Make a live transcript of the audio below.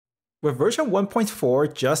With version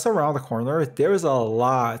 1.4 just around the corner, there is a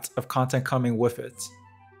lot of content coming with it.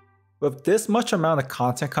 With this much amount of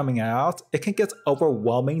content coming out, it can get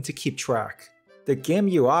overwhelming to keep track. The game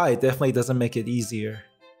UI definitely doesn't make it easier.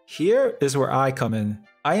 Here is where I come in.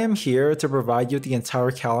 I am here to provide you the entire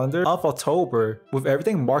calendar of October with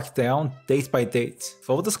everything marked down date by date.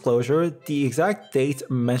 Full disclosure, the exact date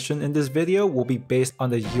mentioned in this video will be based on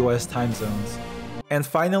the US time zones. And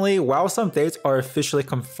finally, while some dates are officially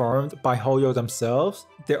confirmed by Hoyo themselves,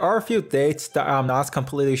 there are a few dates that I'm not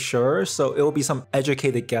completely sure, so it will be some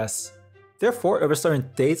educated guess. Therefore, if a certain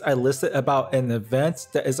date I listed about an event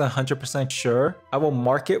that isn't 100% sure, I will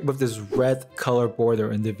mark it with this red color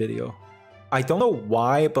border in the video. I don't know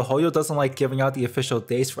why, but Hoyo doesn't like giving out the official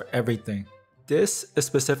dates for everything. This is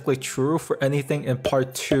specifically true for anything in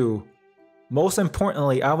part 2. Most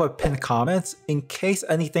importantly, I have pinned comments in case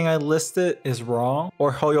anything I listed is wrong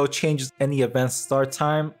or Hoyo changes any event start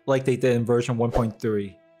time like they did in version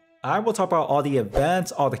 1.3. I will talk about all the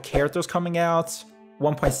events, all the characters coming out,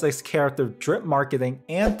 1.6 character drip marketing,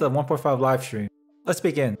 and the 1.5 livestream. Let's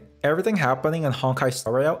begin. Everything happening in Honkai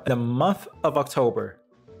Star Rail in the month of October.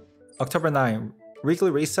 October 9,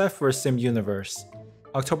 weekly reset for Sim Universe.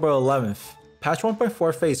 October 11th, patch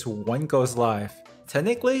 1.4 phase 1 goes live.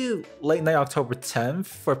 Technically, late night October 10th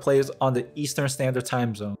for players on the Eastern Standard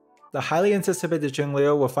Time Zone. The highly anticipated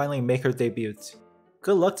Jingliu will finally make her debut.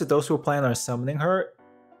 Good luck to those who plan on summoning her.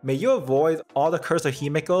 May you avoid all the Curse of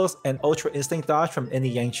Himekos and Ultra Instinct dodge from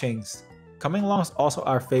any Yangqings. Coming along is also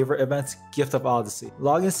our favorite event, Gift of Odyssey.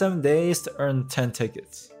 Log in 7 days to earn 10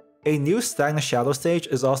 tickets. A new Stagnant Shadow stage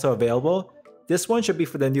is also available. This one should be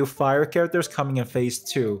for the new fire characters coming in phase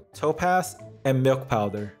 2, Topaz and Milk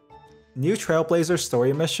Powder. New Trailblazer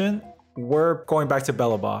story mission, we're going back to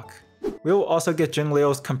Belobak. We will also get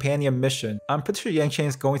Jingliu's companion mission. I'm pretty sure Yangqing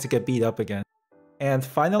is going to get beat up again. And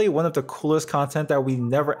finally, one of the coolest content that we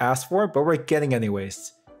never asked for, but we're getting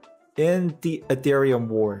anyways. In the Aetherium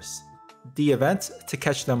Wars, the event to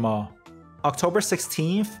catch them all. October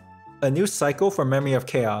 16th, a new cycle for Memory of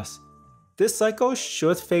Chaos. This cycle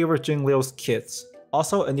should favor Jingliu's kits.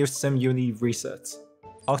 Also a new Sim Uni reset.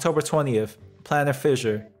 October 20th, Planar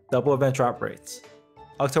Fissure. Double event drop rates.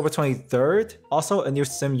 October 23rd, also a new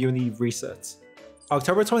Sim Uni reset.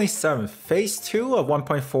 October 27th, phase 2 of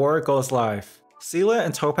 1.4 goes live. Sela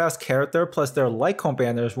and Topaz character plus their Lycone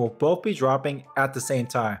banners will both be dropping at the same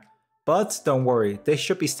time. But don't worry, they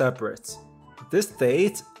should be separate. This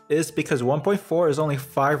date is because 1.4 is only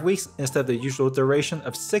 5 weeks instead of the usual duration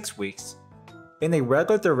of 6 weeks. In a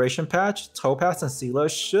regular duration patch, Topaz and Sela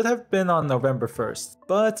should have been on November 1st,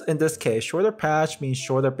 but in this case, shorter patch means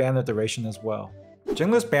shorter banner duration as well.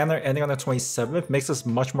 Jingliu's banner ending on the 27th makes this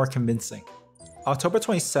much more convincing. October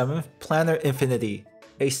 27th, Planar Infinity,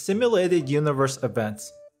 a simulated universe event.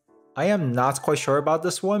 I am not quite sure about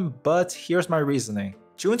this one, but here's my reasoning.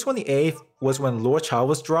 June 28th was when Lord Chao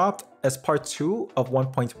was dropped as part 2 of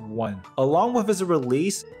 1.1. Along with his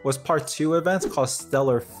release was part 2 event called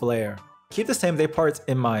Stellar Flare. Keep the same day parts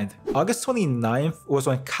in mind. August 29th was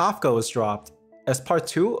when Kafka was dropped as part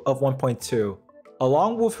 2 of 1.2.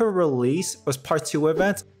 Along with her release was part 2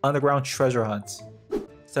 event Underground Treasure Hunt.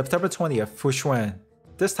 September 20th, Fuxuan.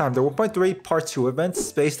 This time the 1.3 part 2 event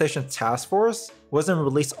Space Station Task Force wasn't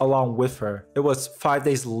released along with her. It was 5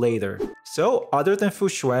 days later. So other than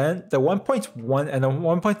Fuxuan, the 1.1 and the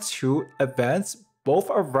 1.2 events both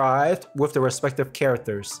arrived with the respective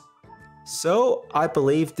characters. So I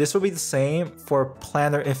believe this will be the same for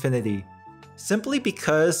Planar Infinity, simply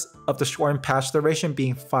because of the shortened patch duration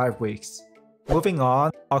being 5 weeks. Moving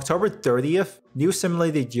on, October 30th, new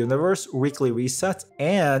Simulated Universe weekly reset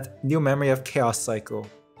and new Memory of Chaos cycle.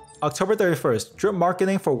 October 31st, drip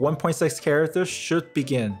marketing for 1.6 characters should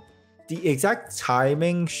begin. The exact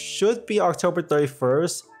timing should be October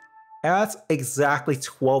 31st at exactly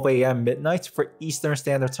 12 AM midnight for Eastern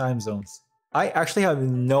Standard Time Zones. I actually have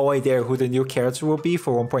no idea who the new character will be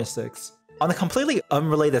for 1.6. On a completely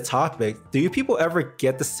unrelated topic, do you people ever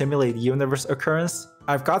get the Simulated Universe occurrence?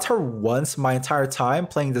 I've got her once my entire time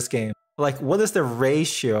playing this game. Like, what is the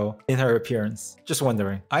ratio in her appearance? Just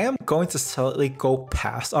wondering. I am going to slightly go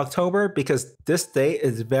past October because this date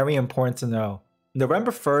is very important to know.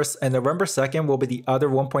 November 1st and November 2nd will be the other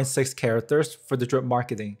 1.6 characters for the drip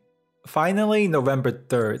marketing. Finally, November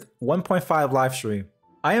 3rd, 1.5 livestream.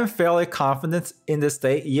 I am fairly confident in this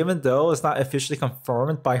date even though it's not officially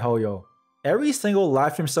confirmed by Hoyo. Every single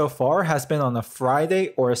livestream so far has been on a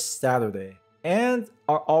Friday or a Saturday, and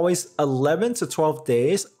are always 11 to 12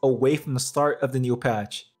 days away from the start of the new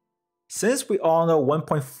patch. Since we all know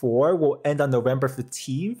 1.4 will end on November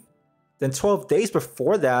 15th, then 12 days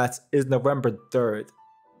before that is November 3rd.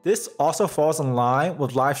 This also falls in line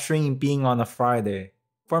with livestream being on a Friday,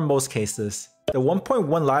 for most cases. The 1.1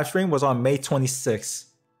 livestream was on May 26th,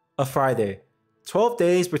 a Friday, 12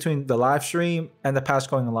 days between the livestream and the patch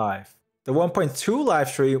going live. The 1.2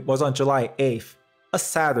 livestream was on July 8th, a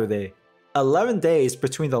Saturday, 11 days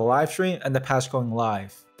between the livestream and the patch going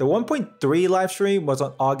live. The 1.3 livestream was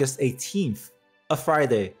on August 18th, a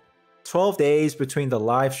Friday, 12 days between the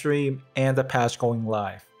livestream and the patch going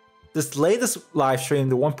live. This latest livestream,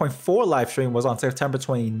 the 1.4 livestream, was on September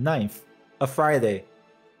 29th, a Friday.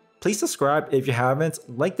 Please subscribe if you haven't,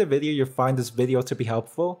 like the video if you find this video to be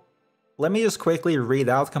helpful. Let me just quickly read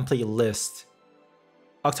out the complete list.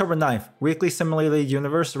 October 9th, Weekly Simulated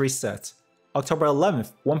Universe Reset. October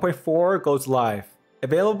 11th, 1.4 goes live.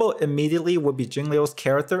 Available immediately will be Jingliu's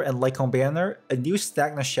character and Lycon banner, a new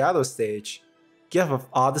Stagnant Shadow stage, Gift of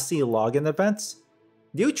Odyssey login events,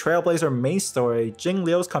 new Trailblazer main story,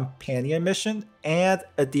 Jingliu's companion mission, and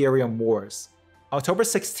Aetherium Wars. October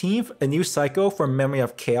 16th, a new cycle for Memory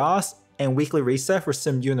of Chaos and weekly reset for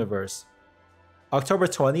Sim Universe. October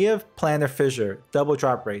 20th, Planar Fissure, double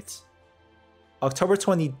drop rates. October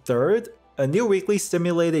 23rd, a new weekly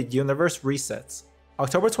simulated universe resets.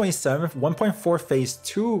 October 27th, 1.4 Phase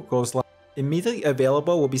 2 goes live. Immediately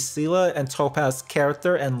available will be Scylla and Topaz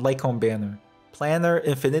character and Lycon banner. Planar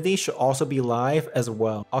Infinity should also be live as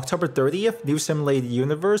well. October 30th, new simulated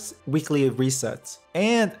universe weekly resets,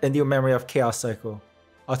 and a new Memory of Chaos cycle.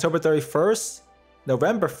 October 31st,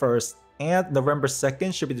 November 1st, and November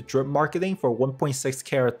 2nd should be the drip marketing for 1.6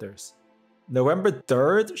 characters. November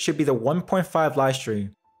 3rd should be the 1.5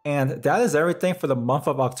 livestream. And that is everything for the month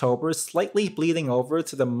of October, slightly bleeding over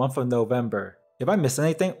to the month of November. If I missed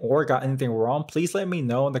anything or got anything wrong, please let me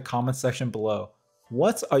know in the comment section below.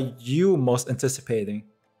 What are you most anticipating?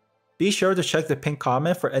 Be sure to check the pinned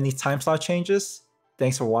comment for any time slot changes.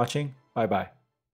 Thanks for watching. Bye bye.